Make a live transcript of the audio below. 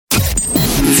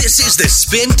This is the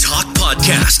Spin Talk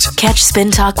Podcast. Catch Spin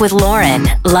Talk with Lauren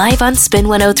live on Spin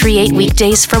 103.8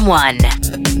 weekdays from 1.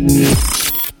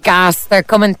 Gas, they're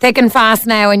coming thick and fast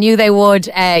now. I knew they would.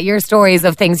 Your stories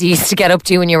of things you used to get up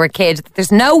to when you were a kid.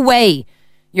 There's no way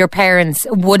your parents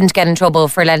wouldn't get in trouble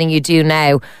for letting you do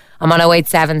now. I'm on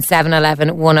 087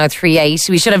 711 1038.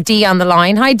 We should have Dee on the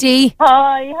line. Hi, Dee.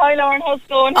 Hi Lauren, how's it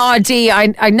going? Oh, Dee,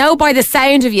 I know by the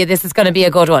sound of you this is going to be a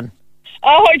good one.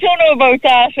 Oh, I don't know about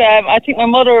that. I think my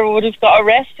mother would have got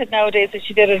arrested nowadays if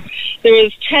she did it. There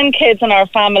was 10 kids in our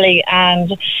family,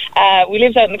 and we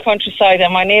lived out in the countryside,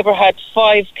 and my neighbour had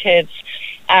 5 kids,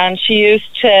 and she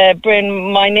used to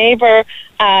bring my neighbour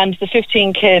and the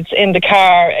 15 kids in the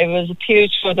car. It was a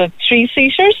huge for the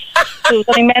 3-seaters. So it was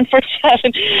only meant for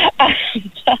 7. And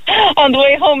on the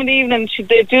way home in the evening,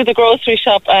 they'd do the grocery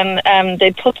shop, and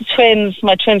they'd put the twins,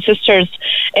 my twin sisters,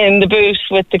 in the boot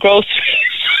with the groceries.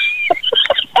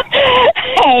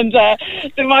 And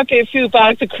there might be a few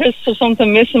bags of crisps or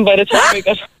something missing by the time we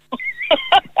got home.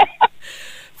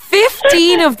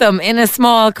 15 of them in a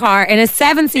small car, in a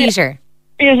 7-seater.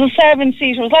 It was a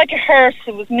 7-seater. It was like a hearse.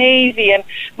 It was navy. And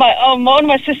one of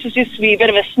my sisters used to be a bit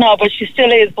of a snob, but she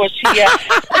still is. But she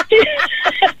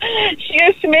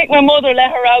used to make my mother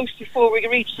let her out before we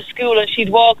reached the school, and she'd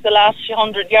walk the last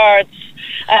 100 yards.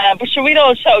 But sure, we'd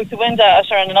all shout the wind at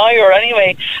her and an hour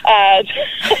anyway. It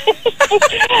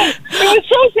was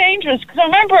so dangerous, because I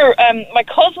remember my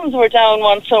cousins were down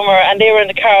one summer and they were in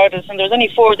the car with us, and there was only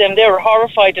 4 of them. They were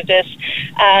horrified at this.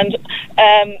 And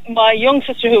my young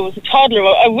sister, who was a toddler,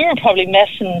 we were probably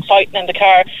messing and fighting in the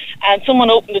car, and someone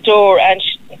opened the door, and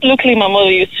luckily my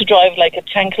mother used to drive like at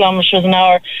 10 kilometres an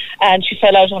hour, and she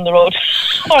fell out on the road.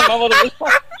 Oh, my mother was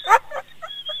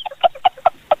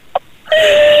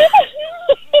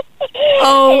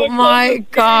Oh my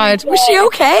God. Was she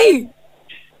okay?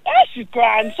 She's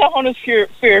grand. That one is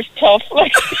fierce tough.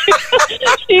 Like,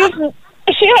 she has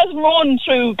run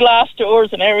through glass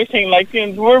doors and everything. Like, you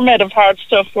know, we're made of hard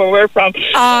stuff where we're from.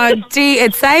 Dee,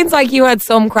 it sounds like you had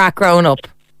some crack growing up.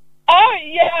 Oh,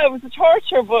 yeah, it was a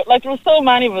torture, but like there were so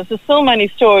many of us. There's so many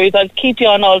stories. I'd keep you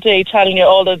on all day telling you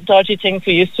all the dodgy things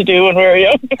we used to do when we were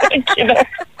young. You know?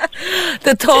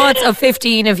 The thoughts of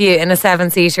 15 of you in a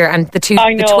 7-seater and the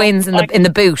twins in the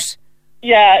boot.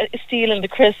 Yeah, stealing the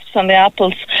crisps and the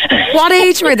apples. What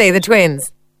age were they, the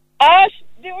twins?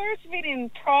 They were to be in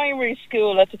primary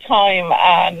school at the time,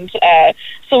 and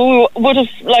so we would have,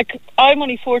 like, I'm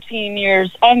only 14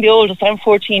 years, I'm the oldest, I'm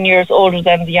 14 years older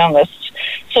than the youngest.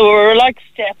 So we were like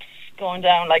steps going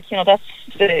down, like, you know, that's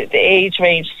the age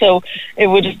range. So it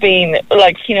would have been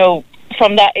like, you know,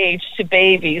 from that age to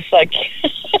babies, like.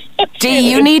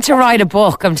 Dee, you need to write a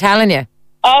book, I'm telling you.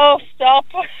 Oh, stop.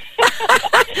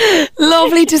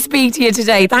 Lovely to speak to you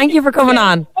today. Thank you for coming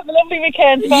on. Have a lovely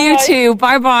weekend. Bye. You too.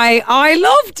 Bye-bye. Oh, I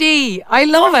love Dee. I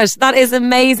love it. That is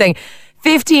amazing.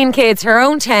 15 kids, her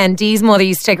own 10. Dee's mother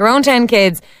used to take her own 10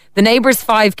 kids, the neighbour's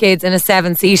 5 kids in a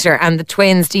 7-seater, and the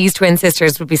twins, Dee's twin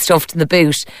sisters, would be stuffed in the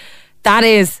boot. That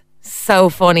is so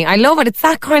funny. I love it. It's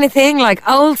that kind of thing, like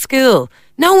old school.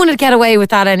 No one would get away with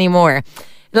that anymore.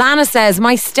 Lana says,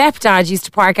 my stepdad used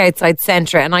to park outside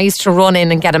Centra, and I used to run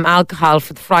in and get him alcohol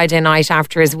for the Friday night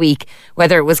after his week,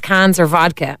 whether it was cans or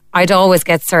vodka. I'd always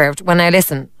get served. When I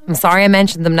listen, I'm sorry I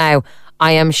mentioned them now.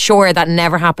 I am sure that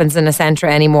never happens in a Centra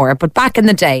anymore. But back in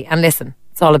the day, and listen,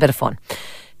 it's all a bit of fun.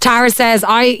 Tara says,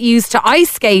 I used to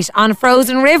ice skate on a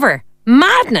frozen river.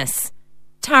 Madness.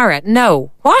 Tara,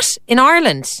 no. What? In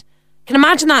Ireland? Can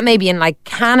imagine that maybe in like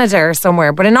Canada or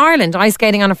somewhere, but in Ireland, ice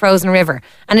skating on a frozen river,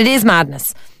 and it is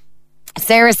madness.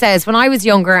 Sarah says, when I was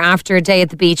younger, after a day at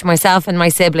the beach, myself and my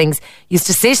siblings used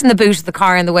to sit in the boot of the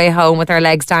car on the way home with our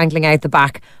legs dangling out the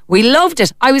back. We loved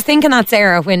it. I was thinking that,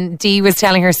 Sarah, when Dee was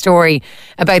telling her story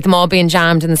about them all being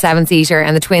jammed in the 7-seater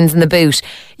and the twins in the boot.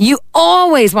 You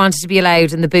always wanted to be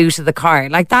allowed in the boot of the car.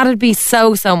 Like, that'd be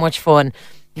so much fun.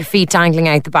 Your feet dangling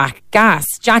out the back. Gas.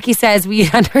 Jackie says we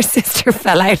and her sister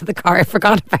fell out of the car. I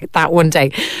forgot about that one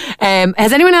day.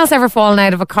 Has anyone else ever fallen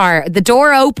out of a car? The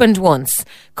door opened once.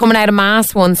 Coming out of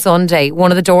Mass one Sunday,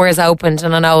 one of the doors opened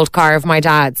in an old car of my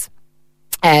dad's.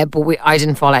 But I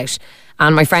didn't fall out.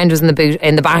 And my friend was in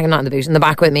the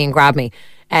back with me and grabbed me.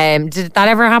 Did that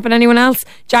ever happen to anyone else?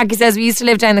 Jackie says we used to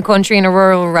live down the country in a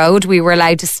rural road. We were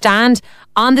allowed to stand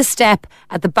on the step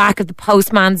at the back of the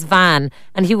postman's van,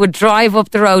 and he would drive up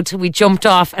the road till we jumped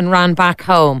off and ran back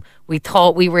home. We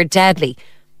thought we were deadly.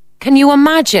 Can you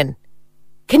imagine?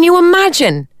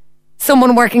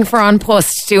 Someone working for An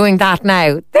Post doing that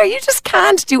now? There, you just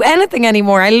can't do anything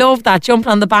anymore. I love that, jumping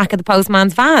on the back of the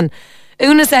postman's van.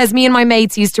 Una says, me and my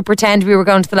mates used to pretend we were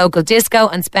going to the local disco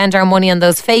and spend our money on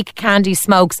those fake candy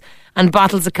smokes and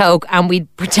bottles of Coke, and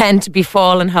we'd pretend to be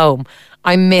falling home.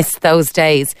 I miss those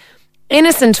days.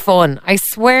 Innocent fun. I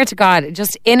swear to God,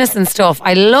 just innocent stuff.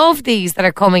 I love these that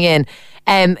are coming in.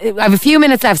 I have a few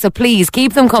minutes left, so please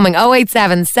keep them coming.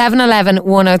 087 711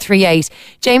 1038.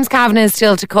 James Kavanagh is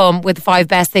still to come with the 5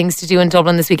 best things to do in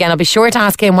Dublin this weekend. I'll be sure to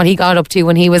ask him what he got up to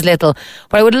when he was little.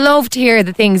 But I would love to hear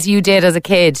the things you did as a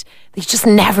kid that you just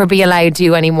never be allowed to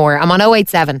do anymore. I'm on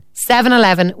 087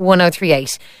 711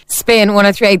 1038. Spin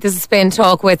 1038. This is Spin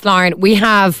Talk with Lauren. We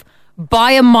have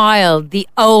by a mile the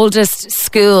oldest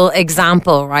school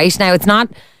example, right? Now, it's not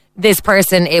this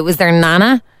person, it was their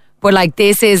nana. But like,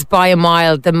 this is by a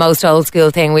mile the most old school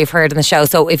thing we've heard in the show.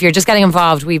 So if you're just getting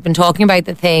involved, we've been talking about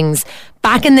the things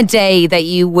back in the day that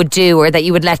you would do or that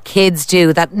you would let kids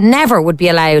do that never would be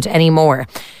allowed anymore.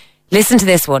 Listen to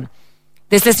this one.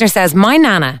 This listener says, my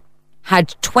nana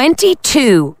had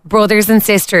 22 brothers and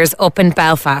sisters up in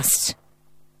Belfast.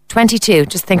 22.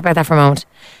 Just think about that for a moment.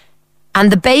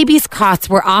 And the babies' cots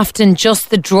were often just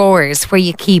the drawers where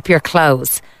you keep your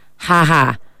clothes. Ha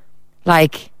ha.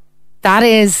 Like, that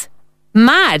is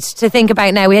mad to think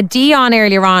about now. We had Dee on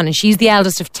earlier on, and she's the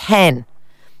eldest of 10.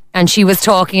 And she was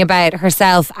talking about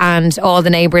herself and all the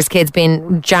neighbours' kids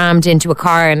being jammed into a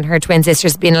car and her twin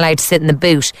sisters being allowed to sit in the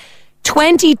boot.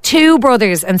 22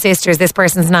 brothers and sisters this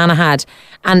person's nana had.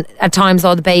 And at times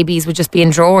all the babies would just be in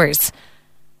drawers.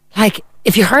 Like,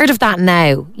 if you heard of that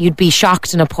now, you'd be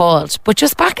shocked and appalled. But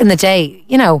just back in the day,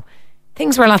 you know,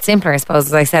 things were a lot simpler, I suppose,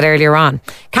 as I said earlier on.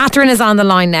 Catherine is on the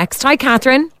line next. Hi,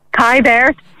 Catherine. Hi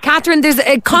there. Catherine, there's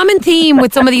a common theme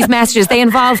with some of these messages. They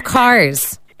involve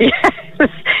cars. Yes.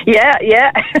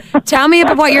 Yeah. Tell me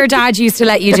about what your dad used to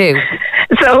let you do.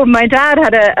 So my dad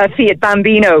had a Fiat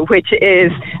Bambino, which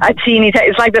is a teeny,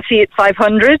 it's like the Fiat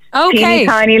 500. Okay. Teeny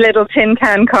tiny little tin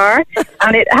can car.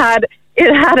 And it had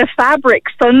a fabric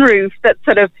sunroof that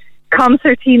sort of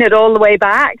concertinaed all the way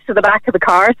back to the back of the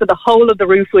car, so the whole of the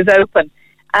roof was open.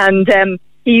 And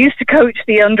he used to coach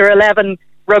the under-11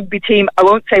 rugby team. I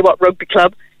won't say what rugby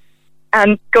club.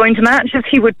 And going to matches,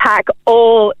 he would pack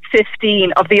all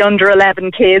 15 of the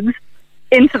under-11 kids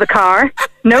into the car.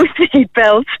 No seat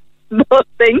belt,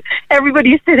 nothing.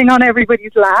 Everybody's sitting on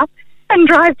everybody's lap and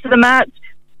drive to the match.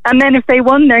 And then if they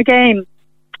won their game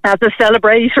as a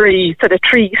celebratory sort of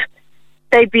treat,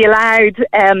 they'd be allowed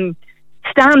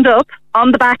stand up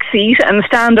on the back seat and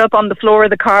stand up on the floor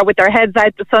of the car with their heads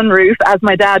out the sunroof as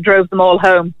my dad drove them all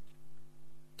home.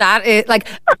 That is, like,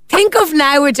 think of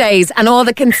nowadays and all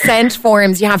the consent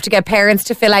forms you have to get parents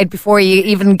to fill out before you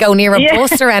even go near a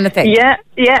bus or anything. Yeah.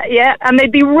 And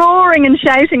they'd be roaring and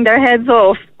shouting their heads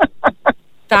off.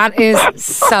 That is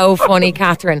so funny,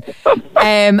 Catherine.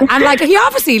 And like, he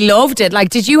obviously loved it. Like,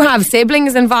 did you have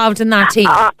siblings involved in that team?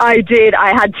 I did. I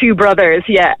had 2 brothers.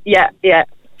 Yeah.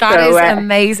 That is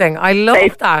amazing. I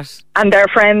love that. And their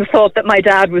friends thought that my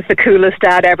dad was the coolest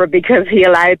dad ever because he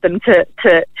allowed them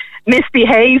to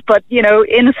misbehave, but, you know,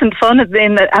 innocent fun at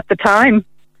the time.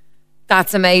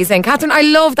 That's amazing. Catherine, I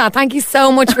love that. Thank you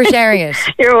so much for sharing it.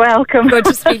 You're welcome. Good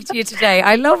to speak to you today.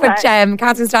 I love it.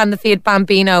 Catherine's done the Fiat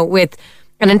Bambino with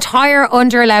an entire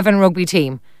under-11 rugby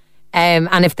team.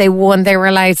 And if they won, they were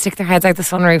allowed to stick their heads out the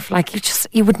sunroof. Like,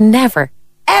 you would never,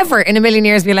 ever in a million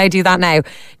years be allowed to do that now.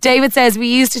 David says, we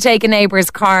used to take a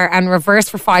neighbour's car and reverse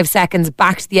for 5 seconds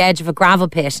back to the edge of a gravel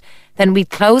pit. Then we'd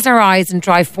close our eyes and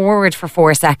drive forward for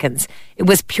 4 seconds. It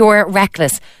was pure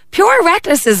reckless. Pure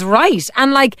reckless is right.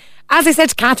 And like, as I said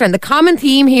to Catherine, the common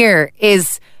theme here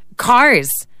is cars.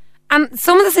 And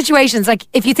some of the situations, like,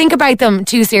 if you think about them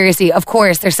too seriously, of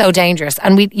course, they're so dangerous.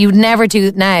 And you'd never do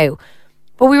it now.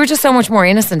 But we were just so much more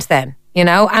innocent then, you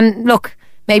know? And look,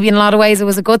 maybe in a lot of ways it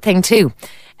was a good thing too.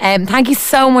 Thank you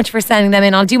so much for sending them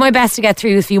in. I'll do my best to get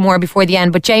through a few more before the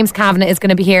end. But James Kavanagh is going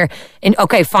to be here.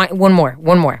 Okay, fine. One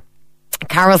more.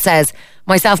 Carol says,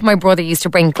 myself and my brother used to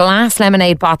bring glass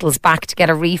lemonade bottles back to get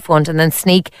a refund and then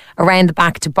sneak around the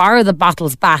back to borrow the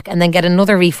bottles back and then get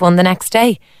another refund the next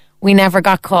day. We never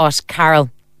got caught.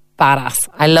 Carol, badass.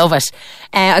 I love it.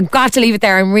 I've got to leave it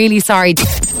there. I'm really sorry.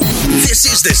 This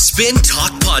is the Spin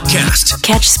Talk Podcast.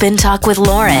 Catch Spin Talk with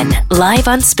Lauren live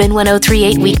on Spin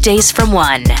 1038 weekdays from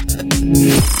 1.